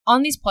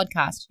On this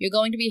podcast, you're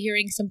going to be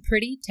hearing some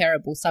pretty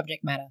terrible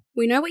subject matter.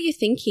 We know what you're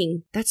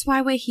thinking. That's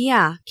why we're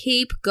here.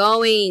 Keep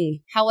going.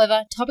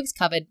 However, topics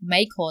covered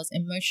may cause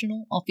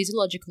emotional or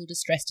physiological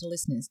distress to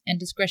listeners, and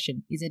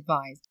discretion is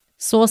advised.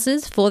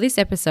 Sources for this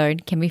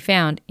episode can be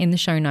found in the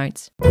show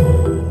notes.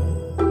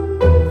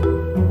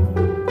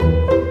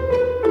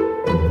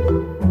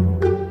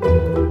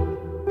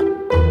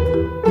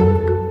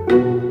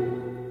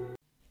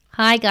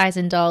 Hi guys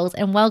and dolls,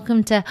 and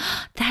welcome to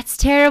That's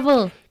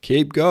Terrible.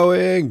 Keep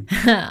going.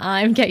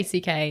 I'm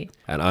Casey K.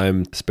 And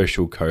I'm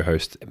special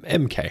co-host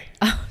MK.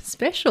 Oh,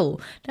 special.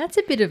 That's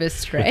a bit of a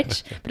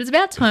stretch, but it's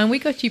about time we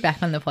got you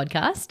back on the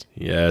podcast.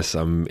 Yes,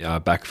 I'm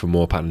back for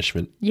more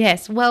punishment.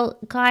 Yes, well,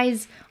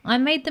 guys, I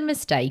made the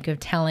mistake of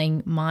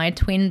telling my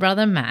twin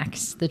brother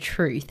Max the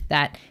truth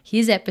that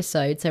his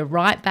episode, so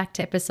right back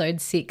to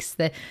episode 6,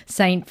 the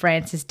St.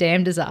 Francis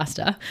Dam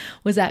disaster,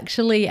 was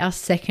actually our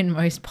second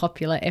most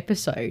popular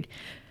episode,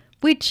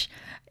 which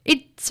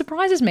it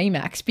surprises me,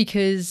 Max,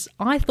 because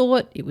I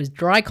thought it was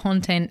dry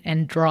content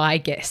and dry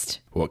guest.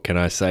 What can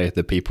I say?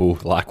 The people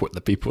like what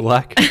the people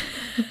like.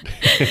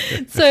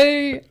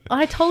 So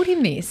I told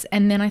him this,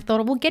 and then I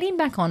thought, we'll get him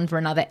back on for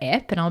another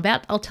ep, and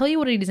I'll tell you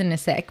what it is in a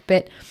sec.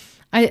 But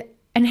do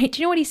you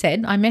know what he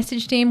said? I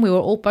messaged him. We were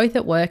all both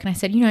at work, and I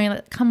said,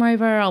 come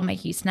over. I'll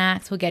make you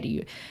snacks. We'll get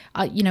you,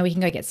 we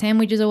can go get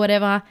sandwiches or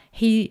whatever.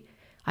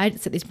 I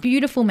sent this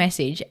beautiful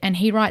message, and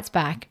he writes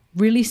back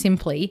really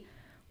simply,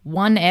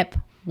 1 ep,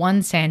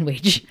 1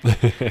 sandwich,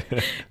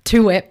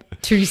 2 ep,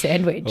 2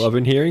 sandwich. Well, I've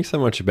been hearing so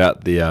much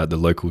about the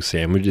local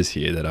sandwiches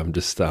here that I'm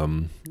just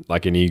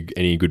like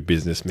any good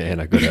businessman,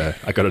 I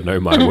gotta know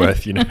my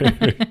worth,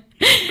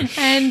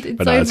 And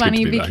it's so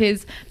funny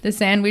because the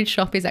sandwich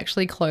shop is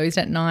actually closed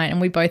at night,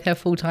 and we both have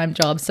full-time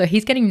jobs, so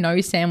he's getting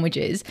no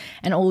sandwiches,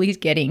 and all he's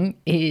getting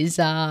is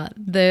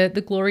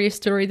the glorious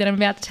story that I'm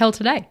about to tell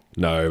today.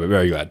 No, we're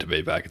very glad to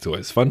be back. It's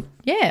always fun.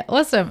 Yeah,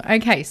 awesome.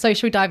 Okay, so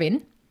should we dive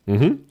in?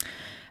 Mm-hmm.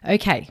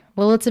 Okay,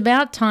 well, it's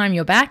about time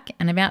you're back,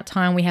 and about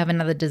time we have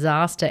another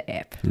disaster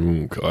ep.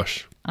 Oh,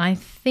 gosh. I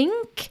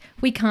think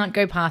we can't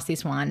go past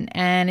this one,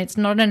 and it's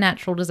not a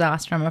natural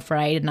disaster, I'm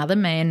afraid, another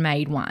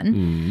man-made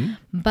one.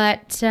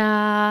 But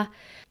I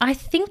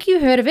think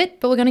you heard of it,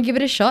 but we're going to give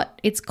it a shot.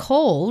 It's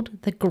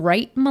called the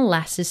Great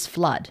Molasses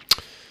Flood.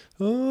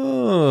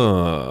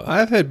 Oh,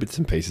 I've heard bits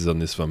and pieces on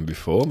this one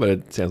before, but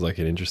it sounds like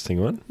an interesting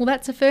one. Well,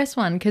 that's the first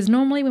one, because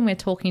normally when we're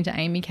talking to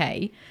Amy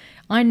Kay,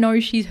 I know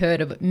she's heard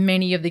of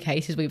many of the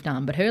cases we've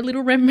done, but her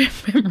little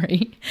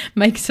memory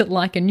makes it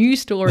like a new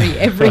story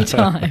every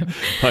time.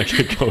 Like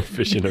a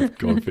goldfish in a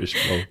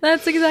goldfish bowl.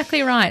 That's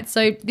exactly right.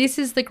 So this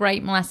is the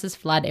Great Molasses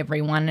Flood,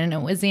 everyone, and it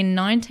was in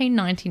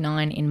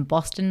 1999 in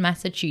Boston,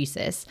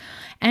 Massachusetts.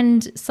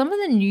 And some of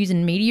the news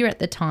and media at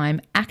the time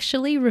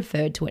actually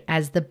referred to it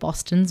as the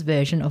Boston's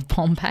version of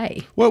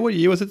Pompeii. What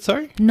year was it,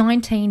 sorry?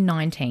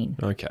 1919.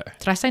 Okay.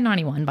 Did I say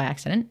 91 by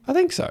accident? I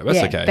think so. That's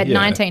okay. But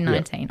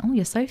 1919. Yeah. Oh,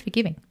 you're so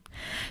forgiving.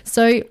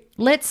 So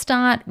let's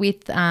start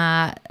with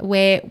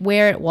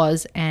where it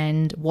was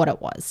and what it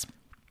was.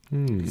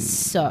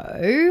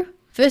 So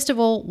first of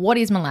all, what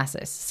is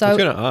molasses? So I was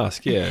going to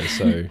ask, yeah.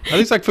 So I think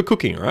it's like for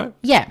cooking, right?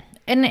 Yeah.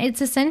 And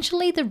it's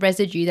essentially the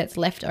residue that's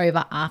left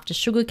over after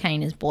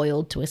sugarcane is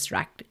boiled to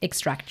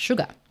extract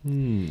sugar.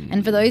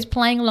 And for those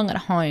playing along at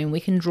home, we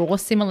can draw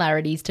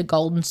similarities to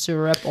golden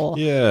syrup or...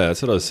 Yeah,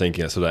 that's what I was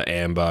thinking. That sort of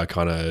amber,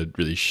 kind of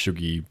really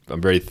sugary,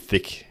 very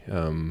thick.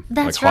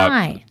 That's like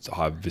right.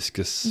 High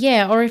viscous.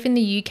 Yeah, or if in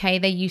the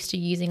UK they're used to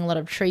using a lot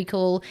of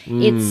treacle.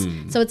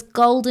 It's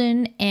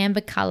golden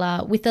amber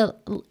colour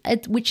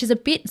which is a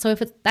bit... So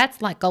if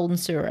that's like golden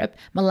syrup,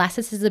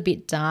 molasses is a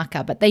bit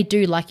darker, but they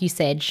do, like you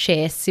said,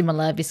 share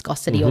similar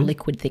viscosity or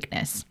liquid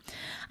thickness.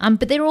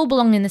 But they all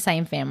belong in the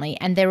same family,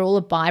 and they're all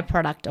a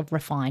byproduct of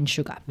refined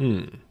sugar.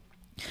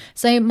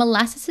 So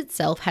molasses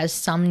itself has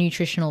some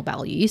nutritional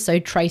value, so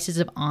traces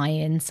of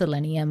iron,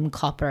 selenium,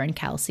 copper and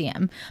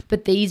calcium,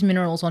 but these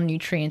minerals or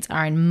nutrients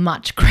are in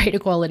much greater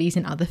qualities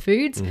in other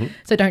foods.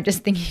 So don't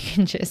just think you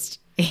can just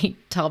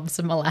eat tubs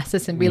of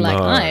molasses and be like,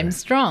 I'm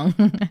strong.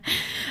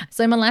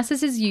 So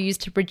molasses is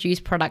used to produce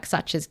products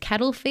such as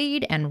cattle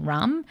feed and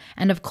rum.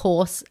 And of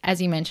course,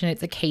 as you mentioned,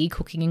 it's a key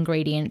cooking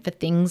ingredient for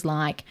things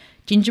like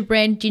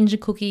gingerbread, ginger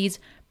cookies,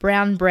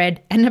 brown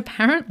bread, and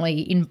apparently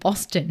in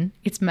Boston,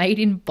 it's made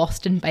in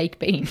Boston baked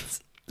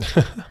beans.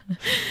 So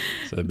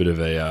a bit of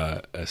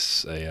a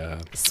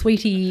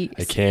sweetie.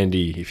 A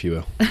candy, if you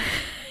will.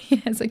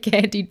 Yes, a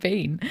candied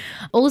bean.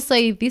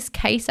 Also, this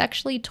case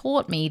actually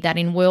taught me that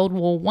in World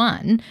War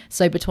I,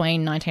 so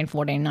between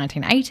 1914 and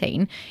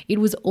 1918, it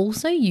was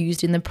also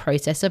used in the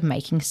process of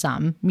making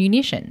some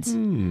munitions.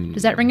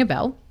 Does that ring a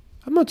bell?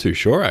 I'm not too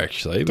sure,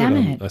 actually. Damn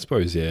but it. I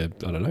suppose, yeah,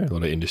 I don't know. A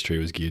lot of industry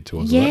was geared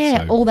towards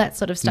that. So. All that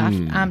sort of stuff.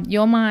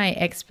 You're my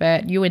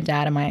expert. You and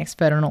Dad are my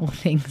expert on all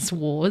things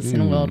wars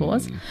and world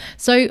wars.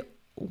 So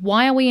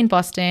why are we in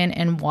Boston,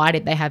 and why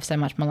did they have so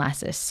much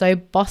molasses? So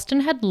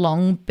Boston had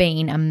long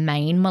been a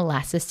main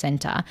molasses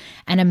centre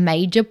and a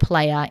major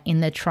player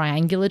in the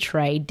triangular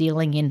trade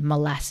dealing in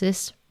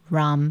molasses,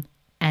 rum,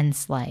 and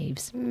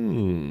slaves.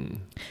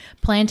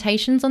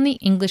 Plantations on the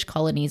English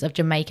colonies of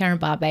Jamaica and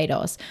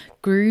Barbados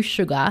grew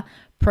sugar,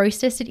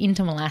 processed it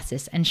into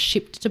molasses, and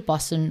shipped to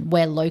Boston,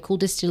 where local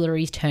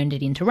distilleries turned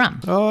it into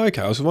rum. Oh,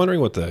 okay. I was wondering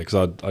what because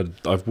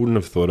I wouldn't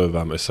have thought of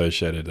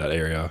associated that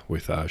area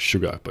with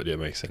sugar, but yeah, it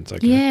makes sense.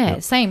 Okay. Yeah,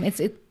 same.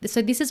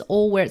 So this is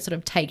all where it sort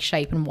of takes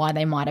shape and why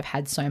they might have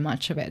had so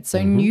much of it.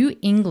 So New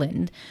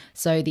England,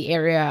 so the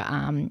area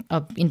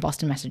in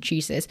Boston,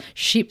 Massachusetts,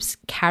 ships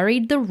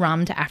carried the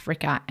rum to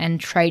Africa and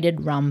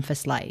traded rum for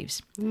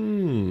slaves.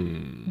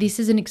 This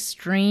is an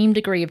extreme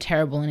degree of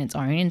terrible in its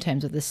own in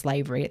terms of the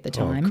slavery at the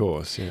time. Of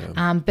course,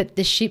 yeah. But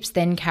the ships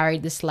then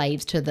carried the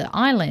slaves to the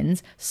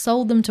islands,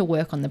 sold them to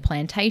work on the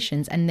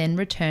plantations, and then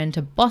returned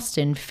to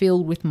Boston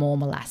filled with more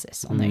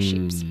molasses on those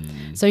ships.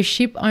 So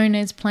ship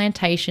owners,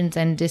 plantations,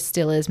 and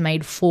distillers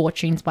made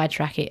fortunes by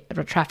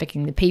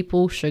trafficking the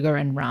people, sugar,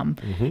 and rum.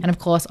 And of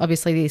course,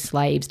 obviously, these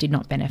slaves did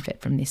not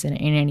benefit from this in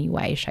any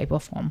way, shape, or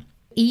form.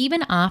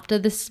 Even after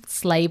the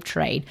slave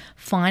trade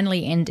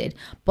finally ended,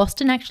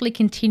 Boston actually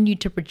continued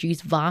to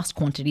produce vast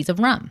quantities of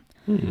rum.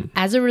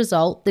 As a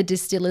result, the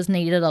distillers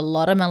needed a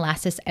lot of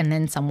molasses and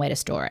then somewhere to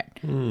store it.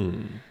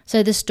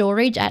 So the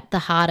storage at the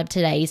heart of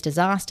today's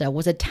disaster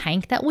was a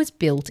tank that was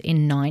built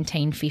in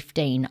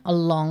 1915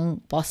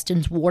 along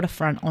Boston's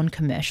waterfront on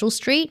Commercial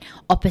Street,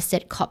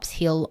 opposite Copp's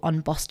Hill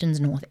on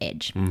Boston's north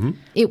edge.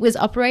 It was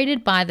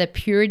operated by the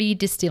Purity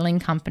Distilling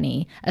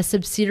Company, a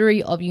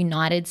subsidiary of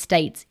United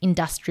States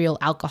Industrial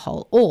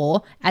Alcohol,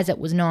 or, as it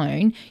was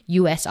known,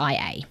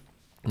 USIA.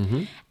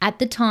 At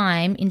the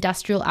time,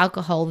 industrial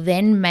alcohol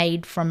then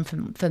made from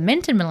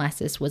fermented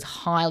molasses was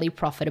highly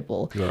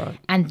profitable. Right.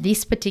 And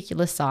this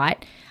particular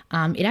site,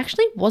 it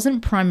actually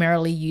wasn't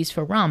primarily used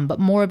for rum, but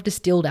more of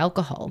distilled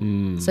alcohol.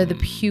 So the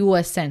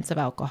pure sense of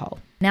alcohol.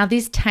 Now,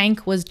 this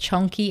tank was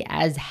chunky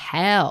as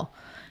hell.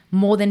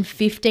 More than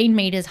 15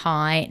 meters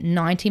high,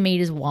 90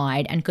 meters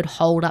wide, and could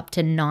hold up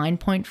to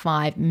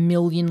 9.5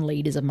 million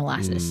liters of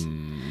molasses.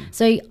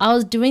 So I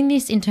was doing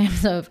this in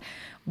terms of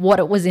what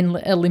it was in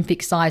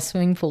Olympic-sized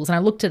swimming pools, and I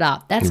looked it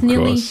up. That's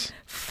nearly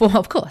four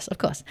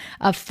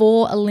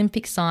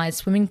Olympic-sized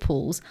swimming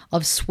pools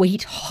of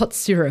sweet hot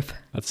syrup.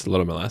 That's a lot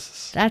of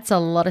molasses. That's a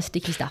lot of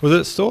sticky stuff. Was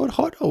it stored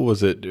hot or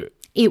was it?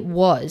 It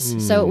was.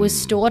 So it was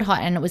stored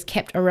hot and it was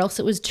kept, or else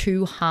it was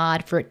too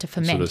hard for it to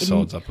ferment. Sort of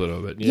solids up a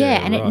little bit.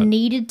 Yeah, and right. it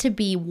needed to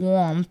be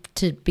warm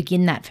to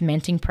begin that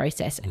fermenting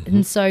process.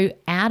 And so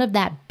out of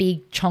that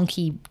big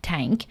chunky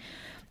tank,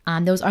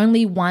 there was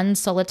only one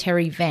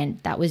solitary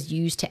vent that was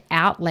used to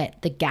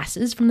outlet the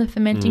gases from the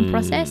fermenting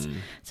process.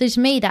 So to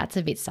me, that's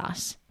a bit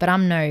sus, but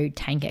I'm no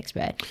tank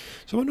expert.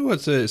 So I wonder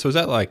so is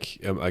that like,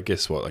 I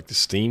guess like the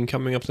steam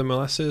coming up the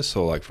molasses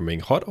or like from being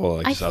hot or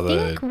like just other...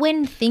 I think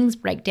when things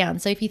break down,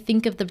 so if you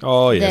think of the...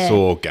 Oh, yeah, it's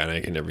all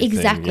organic and everything.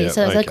 Exactly.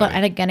 So it's like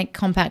an organic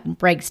compound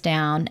breaks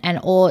down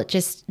or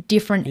just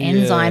different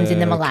enzymes in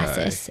the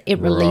molasses. It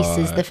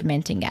releases the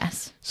fermenting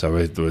gas. So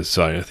I was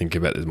starting to think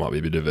about there might be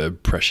a bit of a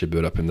pressure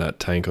build up in that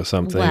tank or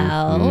something.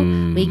 Well,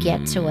 we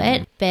get to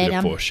it. But bit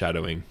of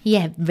foreshadowing.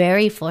 Yeah,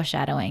 very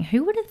foreshadowing.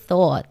 Who would have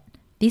thought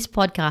this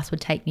podcast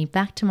would take me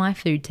back to my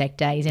food tech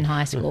days in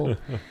high school?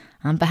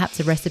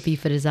 Perhaps a recipe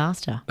for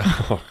disaster.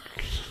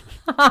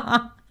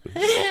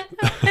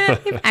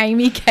 If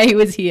Amy Kay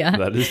was here.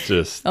 That is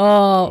just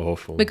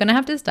awful. We're going to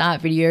have to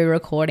start video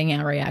recording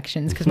our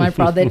reactions because my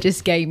brother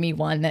just gave me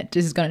one that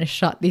just is going to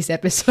shut this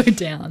episode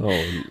down.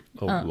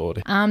 Oh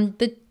Lordy.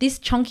 This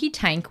chunky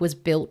tank was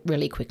built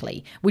really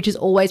quickly, which is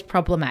always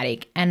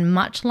problematic. And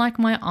much like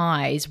my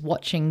eyes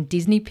watching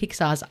Disney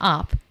Pixar's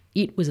Up,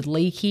 it was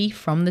leaky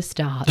from the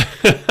start.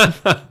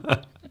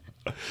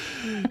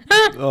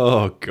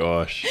 Oh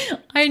gosh.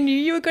 I knew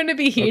you were going to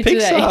be here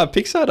today.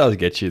 Pixar does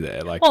get you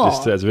there. Like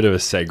just as a bit of a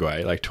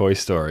segue, like Toy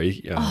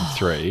Story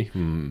 3. That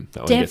one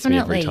gets me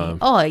every time.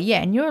 Oh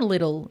yeah, and you're a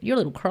little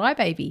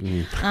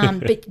crybaby.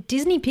 But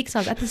Disney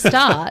Pixar's at the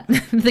start,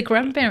 the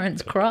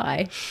grandparents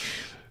cry.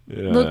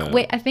 Yeah.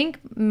 Look, I think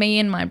me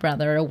and my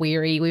brother are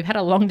weary. We've had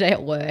a long day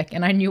at work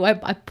and I knew I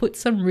put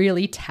some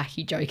really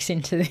tacky jokes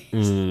into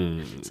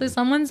this. So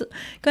someone's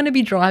going to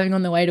be driving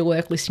on the way to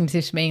work listening to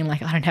this being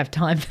like, I don't have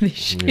time for this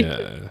shit.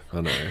 Yeah,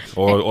 I know.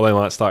 Or they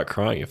might start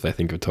crying if they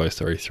think of Toy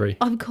Story 3.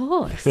 Of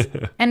course.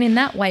 And in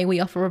that way, we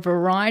offer a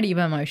variety of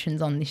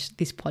emotions on this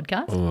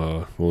podcast.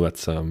 Oh, well,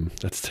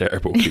 that's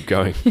terrible. Keep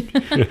going.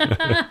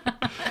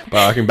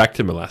 But I can back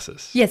to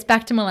molasses. Yes,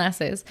 back to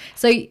molasses.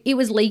 So it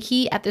was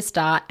leaky at the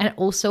start and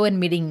also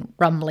emitting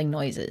rumbling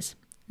noises.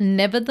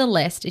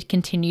 Nevertheless, it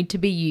continued to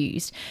be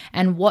used.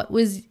 And what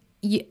was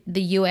the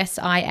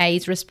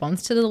USIA's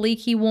response to the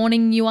leaky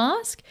warning, you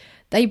ask?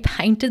 They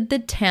painted the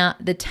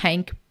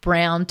tank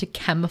brown to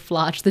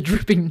camouflage the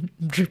drippings.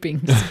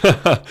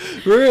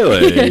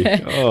 Really? Yeah.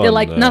 They're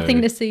like,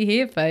 nothing to see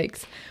here,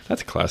 folks.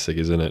 That's classic,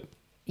 isn't it?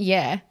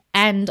 Yeah.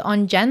 And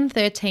on Jan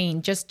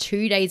 13, just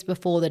 2 days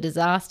before the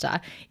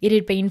disaster, it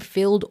had been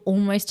filled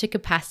almost to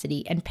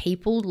capacity, and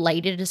people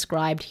later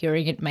described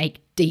hearing it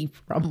make deep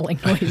rumbling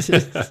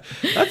noises.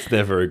 That's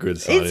never a good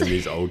sign in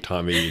these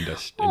old-timey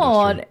industry.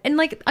 And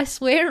like, I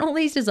swear in all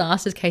these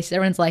disasters cases,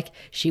 everyone's like,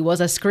 she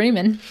was a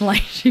screaming.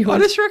 Like, she was. I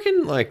just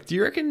reckon, like, do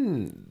you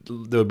reckon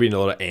there would be a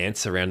lot of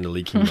ants around the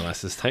leaking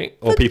molasses tank?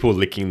 Or people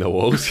licking the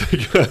walls?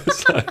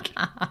 Because, like,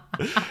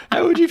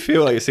 how would you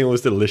feel like seeing all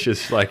this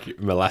delicious, like,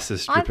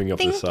 molasses dripping off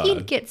the side? I think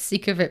you'd get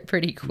sick of it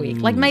pretty quick.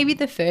 Like, maybe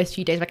the first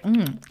few days, like,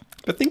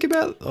 But think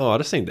about, I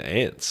just think the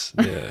ants.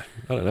 Yeah,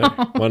 I don't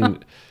know.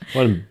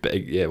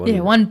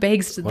 One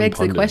begs the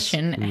ponders.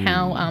 question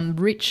how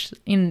rich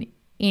in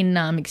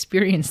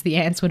experience the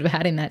ants would have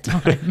had in that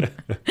time.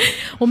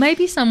 Well,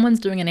 maybe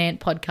someone's doing an ant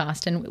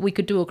podcast and we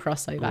could do a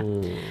crossover.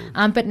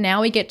 But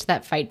now we get to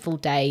that fateful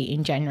day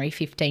in January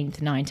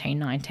 15th,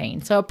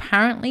 1919. So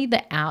apparently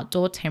the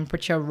outdoor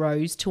temperature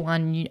rose to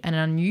an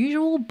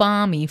unusual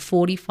balmy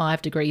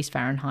 45 degrees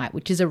Fahrenheit,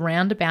 which is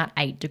around about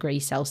 8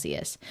 degrees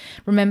Celsius.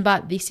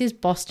 Remember, this is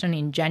Boston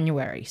in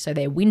January, so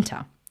they're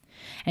winter.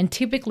 And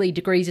typically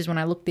degrees, is when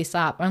I look this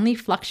up, only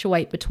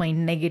fluctuate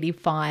between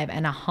 -5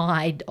 and a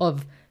high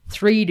of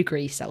 3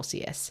 degrees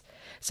Celsius.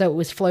 So it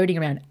was floating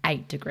around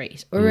 8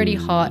 degrees, already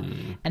hot.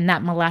 And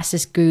that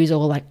molasses goo's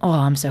all like, oh,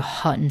 I'm so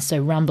hot and so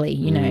rumbly,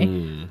 you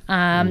know.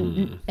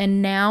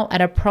 And now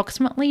at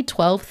approximately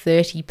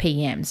 12:30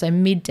 p.m., so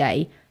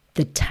midday,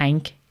 the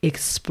tank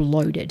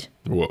exploded.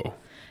 Whoa.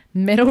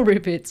 Metal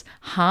rivets,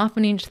 half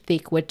an inch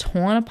thick, were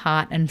torn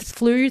apart and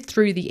flew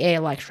through the air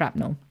like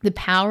shrapnel. The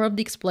power of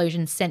the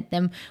explosion sent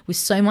them with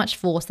so much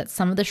force that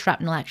some of the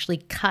shrapnel actually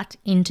cut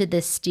into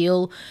the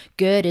steel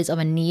girders of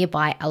a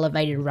nearby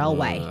elevated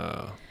railway.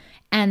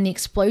 And the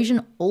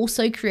explosion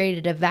also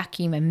created a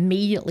vacuum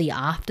immediately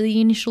after the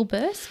initial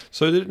burst.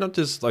 So did it not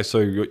just like,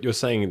 so you're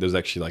saying there's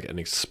actually like an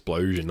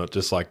explosion, not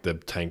just like the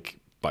tank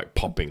like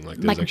popping, like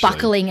there's like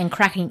buckling and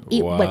cracking.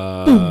 It went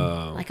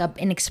boom, like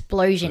an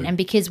explosion. And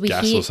because we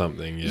gas hear or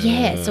something,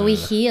 so we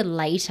hear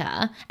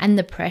later, and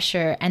the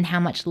pressure and how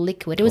much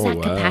liquid, it was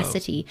at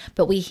capacity,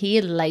 but we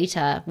hear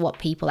later what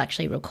people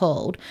actually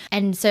recalled.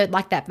 And so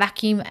like that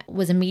vacuum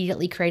was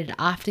immediately created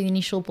after the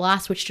initial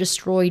blast, which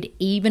destroyed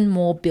even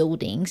more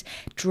buildings,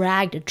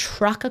 dragged a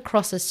truck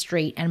across a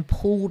street, and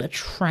pulled a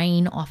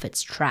train off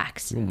its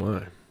tracks. Oh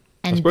my.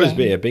 And I suppose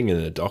being in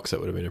the docks,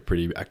 that would have been a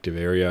pretty active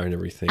area and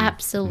everything.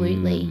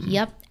 Absolutely.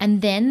 Yep.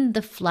 And then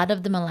the flood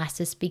of the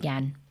molasses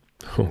began.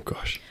 Oh,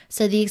 gosh.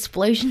 So the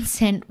explosion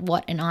sent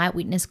what an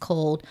eyewitness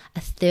called a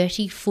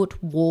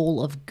 30-foot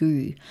wall of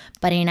goo.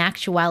 But in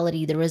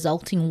actuality, the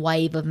resulting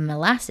wave of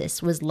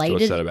molasses was later... So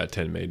what's that, about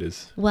 10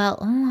 metres? Well,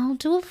 I'll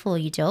do it for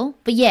you, Joel.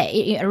 But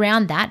yeah,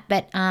 around that.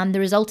 But the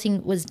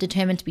resulting was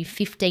determined to be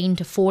 15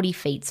 to 40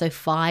 feet, so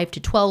 5 to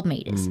 12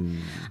 metres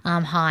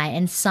high,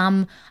 and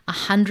some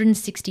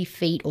 160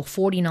 feet or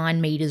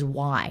 49 metres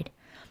wide.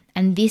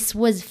 And this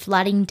was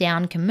flooding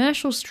down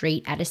Commercial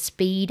Street at a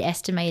speed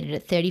estimated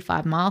at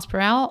 35 miles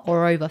per hour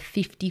or over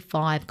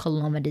 55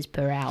 kilometres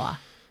per hour.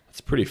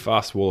 That's a pretty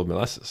fast wall of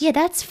molasses. Yeah,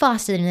 that's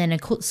faster than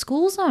a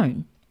school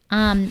zone.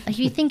 If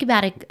you think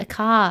about a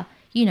car,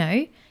 you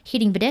know,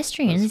 hitting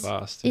pedestrians, That's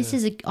fast, this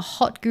is a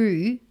hot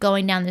goo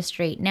going down the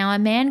street. Now, a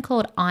man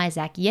called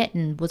Isaac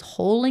Yeton was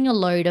hauling a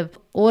load of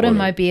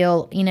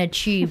automobile inner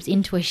tubes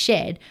into a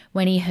shed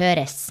when he heard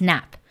a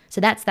snap.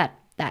 So that's that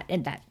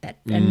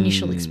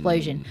initial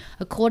explosion.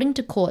 According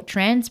to court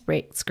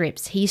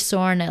transcripts, he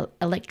saw an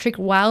electric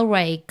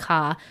railway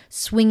car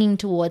swinging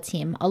towards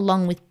him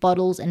along with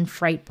bottles and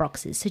freight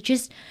boxes. So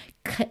just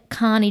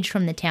carnage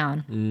from the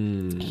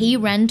town. He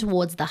ran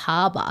towards the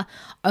harbour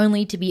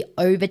only to be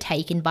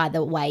overtaken by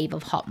the wave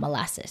of hot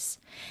molasses.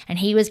 And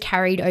he was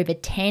carried over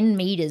 10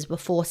 metres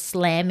before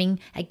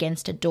slamming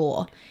against a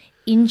door.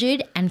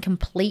 Injured and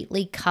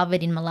completely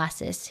covered in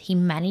molasses, he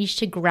managed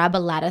to grab a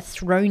ladder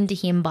thrown to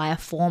him by a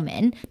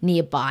foreman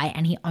nearby,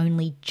 and he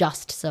only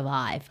just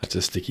survived. That's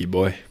a sticky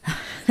boy.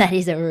 That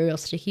is a real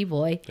sticky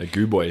boy. A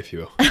goo boy, if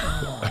you will.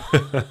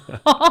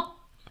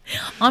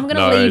 I'm going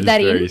to leave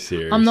that in.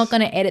 Serious. I'm not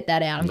going to edit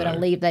that out. I'm going to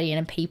leave that in,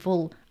 and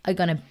people are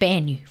going to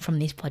ban you from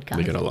this podcast.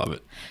 They're going to love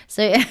it.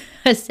 So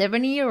a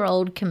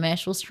 70-year-old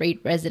Commercial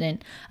Street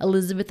resident,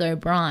 Elizabeth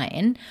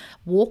O'Brien,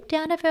 walked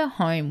out of her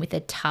home with a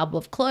tub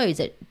of clothes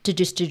to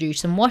do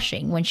some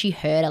washing when she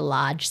heard a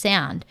large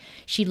sound.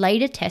 She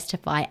later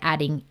testified,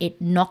 adding,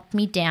 "It knocked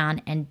me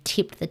down and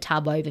tipped the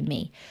tub over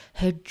me.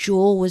 Her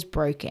jaw was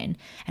broken,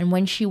 and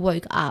when she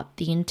woke up,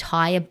 the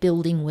entire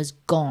building was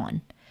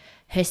gone."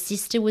 Her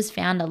sister was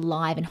found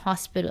alive in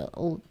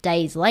hospital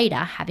days later,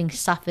 having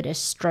suffered a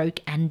stroke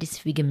and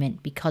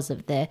disfigurement because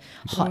of the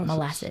hot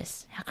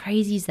molasses. How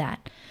crazy is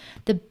that?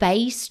 The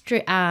Bay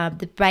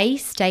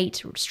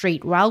State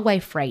Street Railway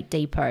Freight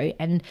Depot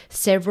and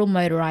several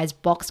motorised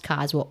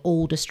boxcars were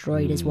all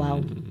destroyed as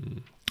well.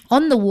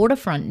 On the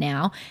waterfront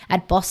now,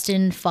 at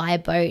Boston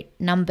Fireboat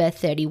number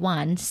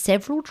 31,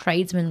 several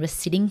tradesmen were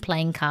sitting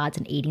playing cards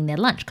and eating their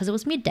lunch because it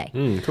was midday.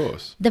 Of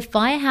course. The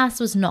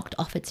firehouse was knocked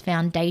off its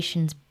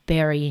foundations,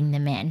 burying the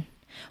men.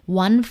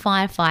 One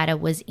firefighter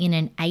was in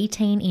an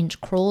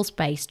 18-inch crawl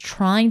space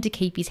trying to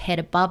keep his head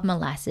above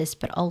molasses,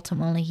 but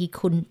ultimately he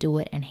couldn't do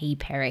it and he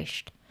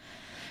perished.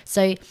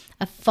 So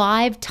a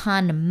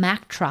 5-ton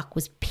Mack truck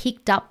was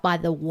picked up by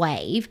the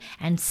wave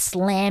and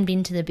slammed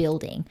into the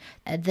building.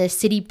 The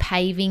city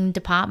paving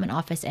department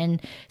office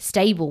and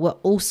stable were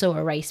also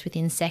erased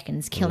within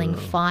seconds, killing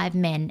 5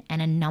 men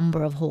and a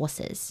number of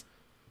horses.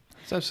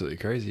 It's absolutely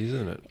crazy,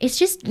 isn't it? It's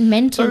just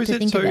mental to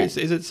think about.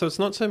 So it's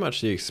not so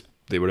much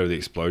the whatever the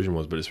explosion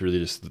was, but it's really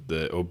just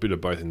or a bit of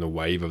both in the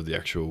wave of the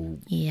actual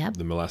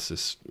the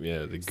molasses,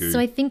 the goo. So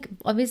I think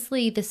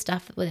obviously the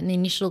stuff in the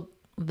initial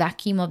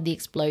vacuum of the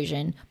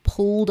explosion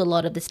pulled a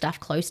lot of the stuff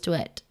close to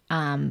it,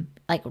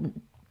 like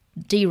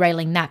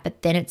derailing that,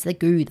 but then it's the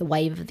goo, the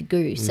wave of the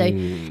goo. So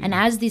and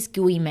as this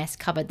gooey mess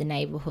covered the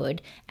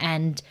neighborhood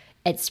and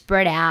it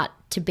spread out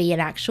to be an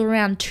actual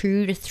around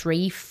 2 to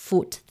 3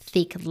 foot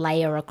thick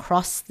layer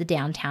across the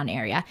downtown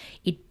area,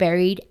 it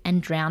buried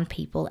and drowned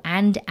people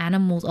and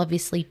animals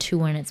obviously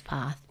too in its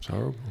path. It's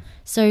horrible.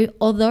 So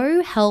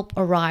although help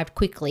arrived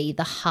quickly,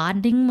 the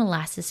hardening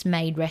molasses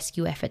made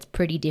rescue efforts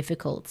pretty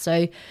difficult.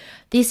 So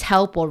this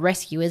help or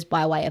rescuers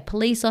by way of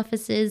police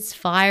officers,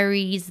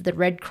 fireys, the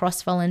Red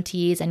Cross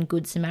volunteers and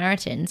Good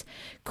Samaritans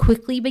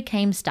quickly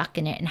became stuck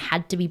in it and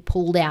had to be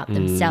pulled out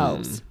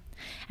themselves.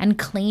 And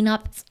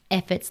cleanup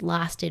efforts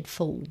lasted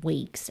for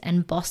weeks,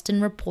 and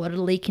Boston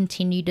reportedly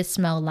continued to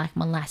smell like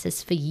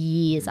molasses for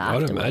years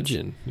afterwards. I'd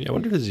imagine. Yeah, I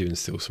wonder if there's even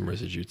still some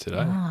residue today.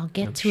 Oh, I'll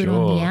get to it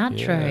on the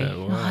outro. Yeah,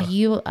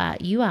 wow.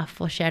 You are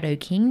foreshadow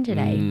king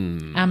today.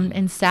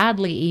 And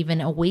sadly, even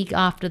a week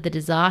after the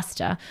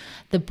disaster,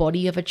 the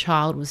body of a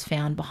child was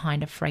found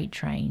behind a freight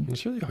train.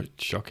 It's really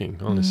shocking,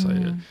 honestly.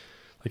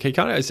 Like,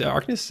 I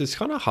reckon it's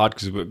kind of hard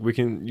because we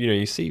can,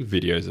 you see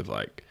videos of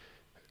like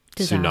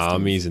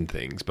tsunamis and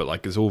things, but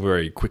like it's all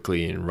very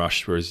quickly and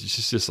rushed, whereas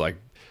it's just like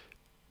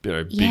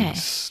big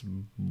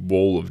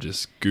wall of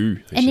just goo.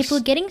 If we're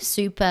getting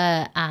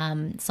super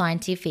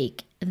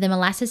scientific, the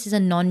molasses is a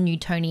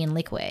non-Newtonian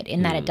liquid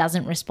in that it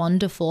doesn't respond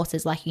to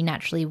forces like you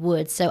naturally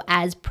would. So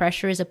as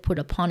pressures are put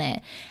upon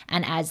it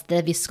and as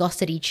the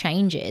viscosity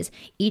changes,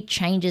 it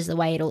changes the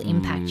way it'll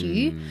impact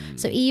you.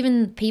 So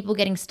even people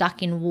getting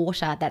stuck in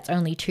water that's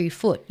only 2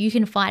 foot, you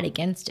can fight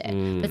against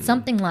it. But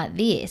something like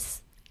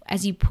this,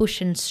 as you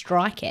push and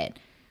strike it,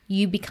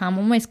 you become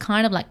almost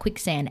kind of like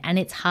quicksand and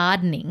it's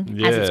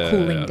hardening as it's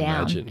cooling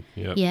down. Imagine.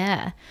 Yep.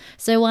 Yeah.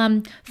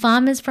 So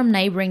farmers from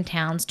neighbouring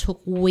towns took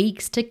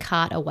weeks to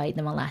cart away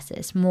the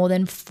molasses. More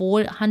than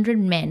 400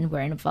 men were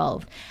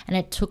involved and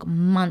it took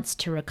months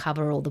to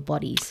recover all the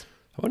bodies.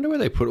 I wonder where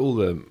they put all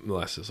the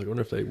molasses. Like, I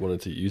wonder if they wanted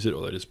to use it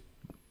or they just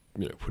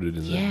put it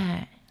in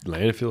the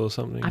landfill or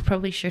something. I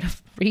probably should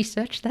have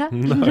researched that.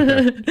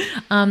 No.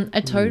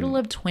 A total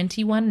of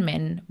 21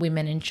 men,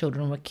 women and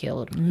children were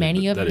killed.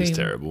 Many of whom... That is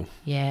terrible.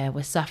 Yeah,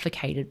 were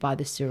suffocated by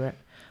the syrup.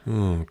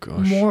 Oh,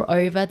 gosh.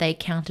 Moreover, they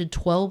counted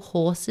 12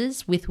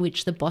 horses with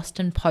which the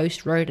Boston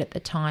Post wrote at the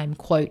time,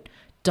 quote,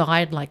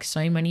 died like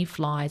so many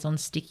flies on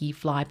sticky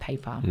fly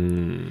paper.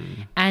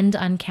 And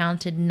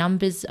uncounted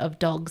numbers of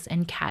dogs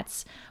and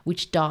cats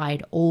which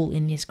died all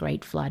in this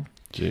great flood.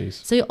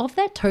 Jeez. So of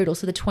that total,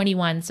 so the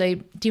 21, so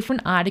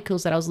different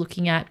articles that I was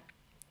looking at,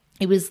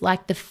 it was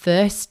like the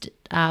first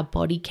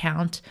body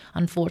count,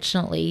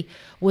 unfortunately,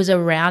 was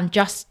around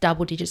just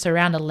double digits,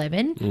 around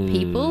 11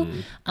 people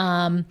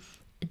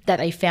that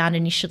they found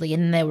initially,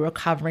 and they were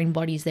recovering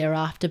bodies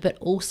thereafter. But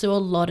also a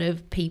lot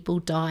of people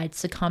died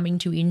succumbing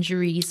to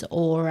injuries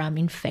or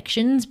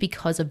infections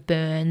because of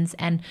burns.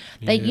 And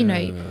they, in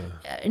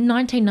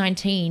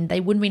 1919,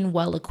 they wouldn't have been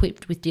well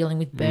equipped with dealing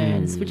with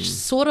burns, which is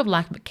sort of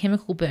like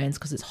chemical burns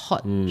because it's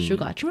hot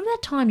sugar. Do you remember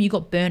that time you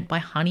got burnt by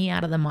honey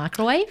out of the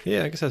microwave?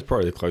 Yeah, I guess that's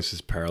probably the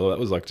closest parallel. That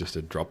was like just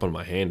a drop on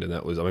my hand, and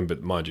that was,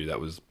 but mind you,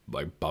 that was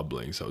like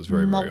bubbling, so it was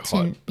very,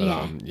 molten, very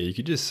hot. But you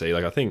could just see,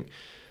 like,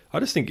 I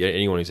just think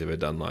anyone who's ever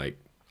done like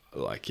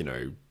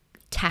taffy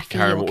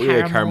caramel, or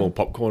caramel. caramel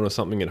popcorn or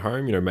something at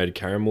home, made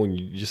caramel, and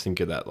you just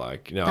think of that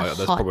like, that's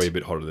hot. probably a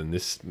bit hotter than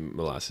this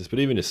molasses. But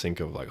even just think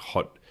of like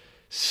hot,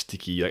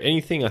 sticky, like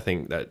anything I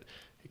think that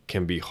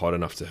can be hot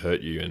enough to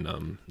hurt you,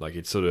 and like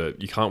it's sort of,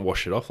 you can't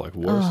wash it off like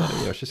water or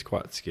something. It's just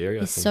quite scary.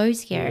 It's so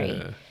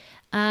scary.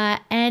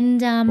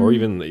 Yeah. Or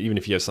even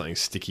if you have something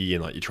sticky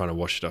and like you're trying to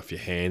wash it off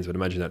your hands, but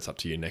imagine that's up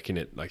to your neck in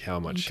it, like how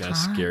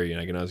scary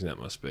and agonizing that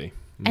must be.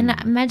 And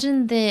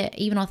imagine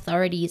even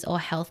authorities or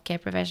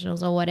healthcare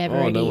professionals or whatever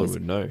it no is, one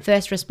would know.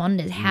 first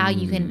responders, how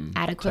you can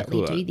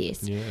adequately do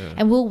this. Yeah.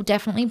 And we'll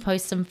definitely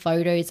post some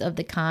photos of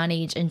the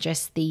carnage and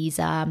just these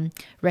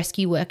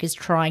rescue workers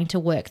trying to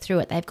work through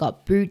it. They've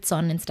got boots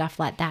on and stuff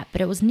like that,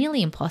 but it was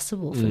nearly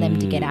impossible for them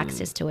to get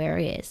access to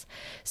areas.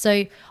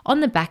 So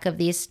on the back of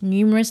this,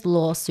 numerous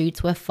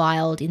lawsuits were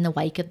filed in the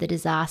wake of the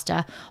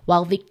disaster.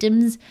 While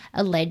victims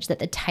alleged that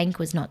the tank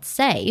was not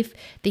safe,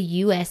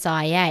 the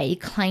USIA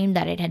claimed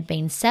that it had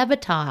been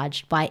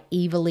sabotaged by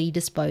evilly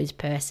disposed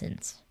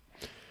persons.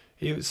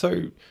 Yeah,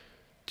 so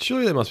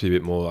Surely there must be a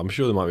bit more. I'm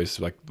sure there might be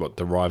like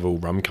the rival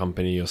rum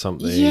company or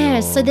something. Yeah,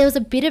 or... so there was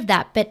a bit of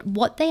that, but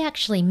what they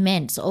actually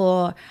meant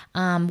or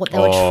what they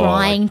were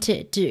trying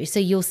to do. So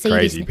you'll see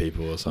crazy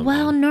people or something.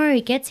 Well, no,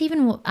 it gets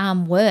even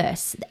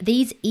worse.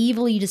 These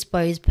evilly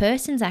disposed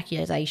persons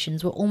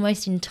accusations were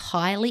almost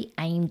entirely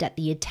aimed at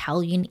the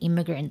Italian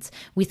immigrants,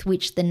 with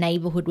which the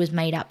neighbourhood was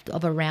made up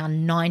of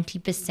around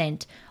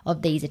 90%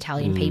 of these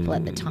Italian people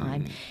at the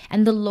time.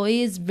 And the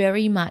lawyers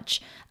very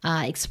much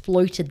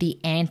exploited the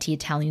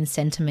anti-Italian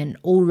sentiment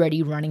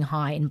already running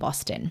high in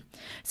Boston.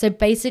 So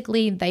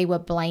basically they were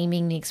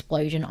blaming the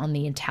explosion on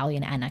the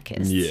Italian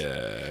anarchists.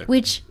 Yeah.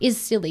 Which is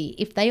silly.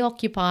 If they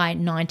occupy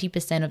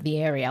 90% of the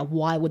area,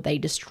 why would they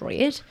destroy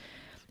it?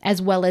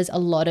 As well as a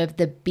lot of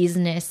the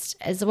business,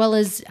 as well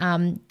as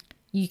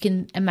you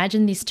can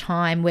imagine this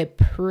time where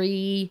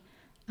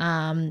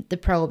the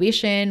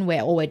prohibition,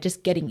 where we're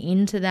just getting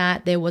into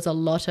that, there was a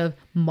lot of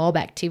mob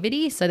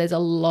activity. So there's a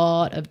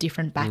lot of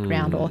different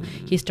background or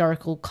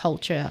historical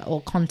culture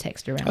or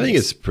context around I think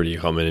it's pretty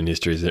common in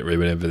history, isn't it? Really,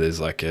 whenever there's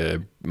like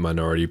a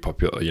minority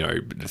popular,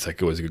 it's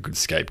like always a good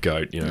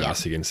scapegoat,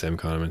 us against them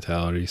kind of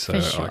mentality. So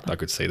sure. I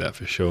could see that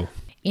for sure.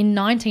 In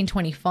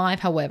 1925,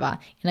 however,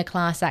 in a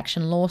class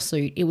action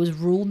lawsuit, it was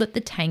ruled that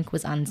the tank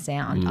was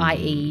unsound,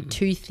 i.e.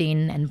 too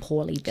thin and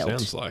poorly built.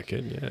 Sounds like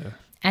it, yeah.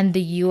 And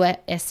the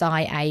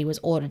USIA was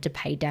ordered to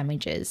pay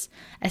damages.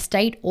 A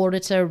state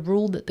auditor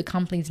ruled that the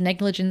company's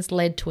negligence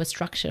led to a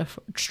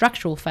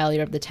structural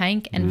failure of the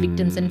tank, and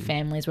victims and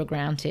families were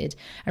granted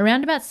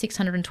around about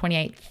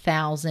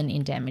 $628,000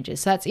 in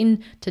damages. So that's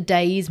in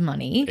today's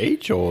money.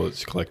 Each or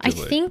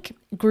collectively? I think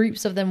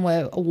groups of them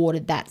were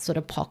awarded that sort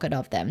of pocket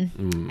of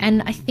them.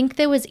 And I think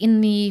there was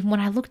when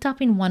I looked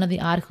up in one of the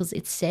articles,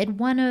 it said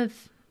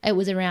it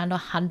was around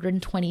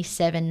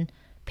 127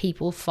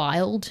 people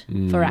filed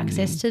for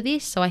access to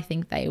this. So I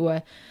think they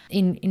were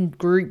in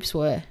groups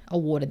were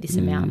awarded this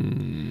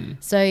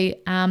amount. So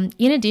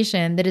in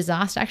addition, the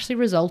disaster actually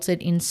resulted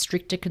in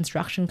stricter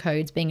construction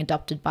codes being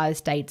adopted by the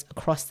states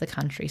across the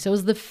country. So it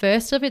was the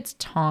first of its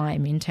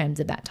time in terms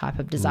of that type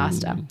of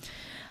disaster.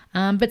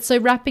 But so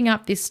wrapping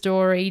up this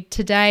story,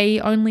 today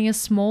only a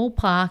small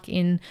park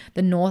in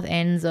the north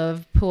ends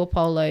of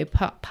Puopolo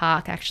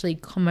Park actually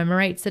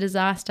commemorates the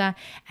disaster,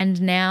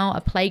 and now a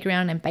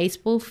playground and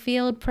baseball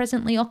field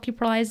presently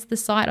occupies the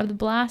site of the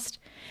blast.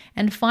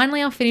 And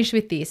finally, I'll finish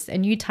with this,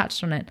 and you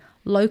touched on it.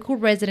 Local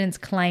residents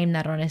claim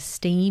that on a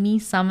steamy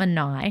summer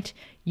night,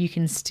 you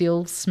can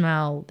still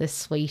smell the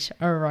sweet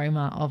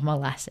aroma of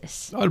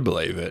molasses. I'd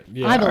believe it.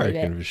 Yeah, I believe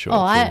reckon it. for sure.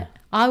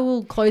 I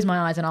will close my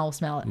eyes and I'll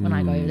smell it when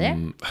I go over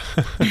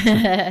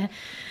there.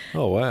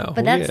 Oh, wow.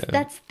 But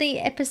that's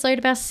the episode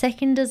of our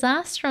second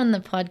disaster on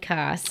the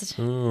podcast.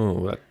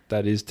 Oh,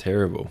 that is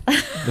terrible.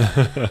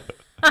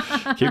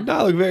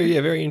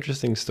 Very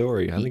interesting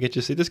story. I think it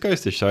just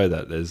goes to show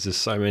that there's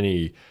just so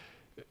many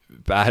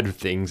bad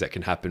things that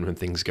can happen when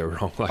things go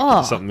wrong,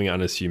 like something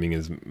unassuming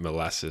as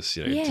molasses,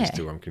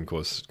 can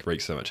wreak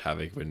so much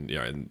havoc when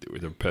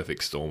with a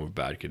perfect storm of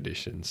bad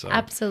conditions. So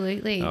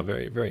absolutely,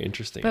 very very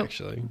interesting. But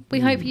actually, we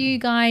hope you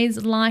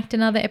guys liked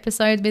another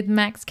episode with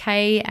Max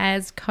K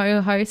as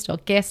co-host or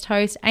guest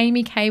host.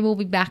 Amy K will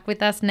be back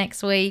with us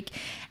next week.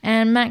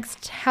 And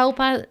Max,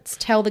 help us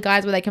tell the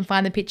guys where they can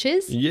find the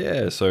pictures.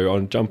 Yeah, so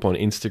jump on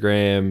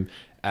Instagram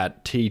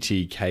at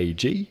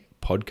TTKG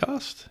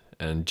podcast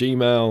and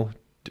Gmail.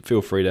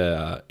 Feel free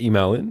to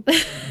email in.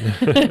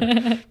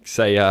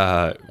 Say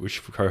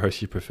which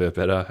co-host you prefer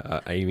better,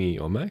 Amy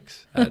or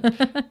Max, at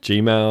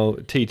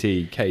Gmail,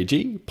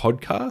 TTKG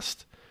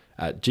podcast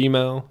at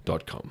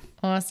gmail.com.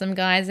 Awesome,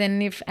 guys.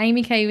 And if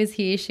Amy K was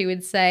here, she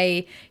would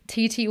say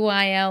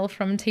TTYL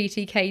from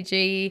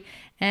TTKG.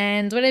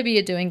 And whatever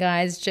you're doing,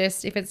 guys,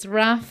 just if it's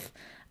rough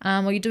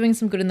or you're doing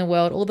some good in the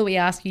world, all that we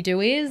ask you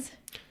do is...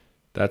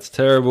 That's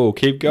terrible.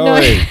 Keep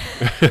going.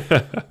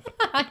 No.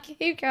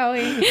 Keep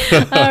going.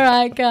 All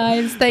right,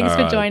 guys. Thanks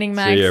for joining,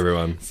 Max. See you,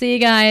 everyone. See you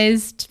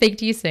guys. Speak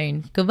to you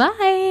soon.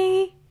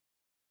 Goodbye.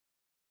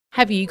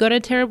 Have you got a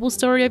terrible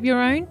story of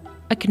your own?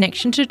 A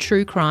connection to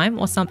true crime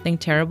or something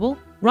terrible?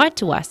 Write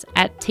to us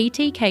at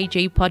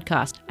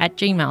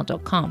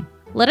ttkgpodcast@gmail.com.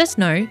 Let us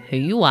know who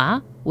you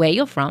are, where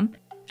you're from,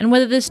 and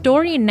whether the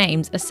story and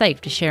names are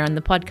safe to share on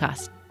the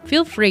podcast.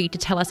 Feel free to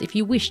tell us if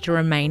you wish to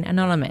remain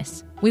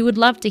anonymous. We would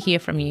love to hear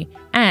from you,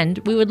 and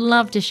we would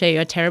love to share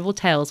your terrible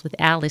tales with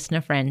our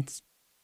listener friends.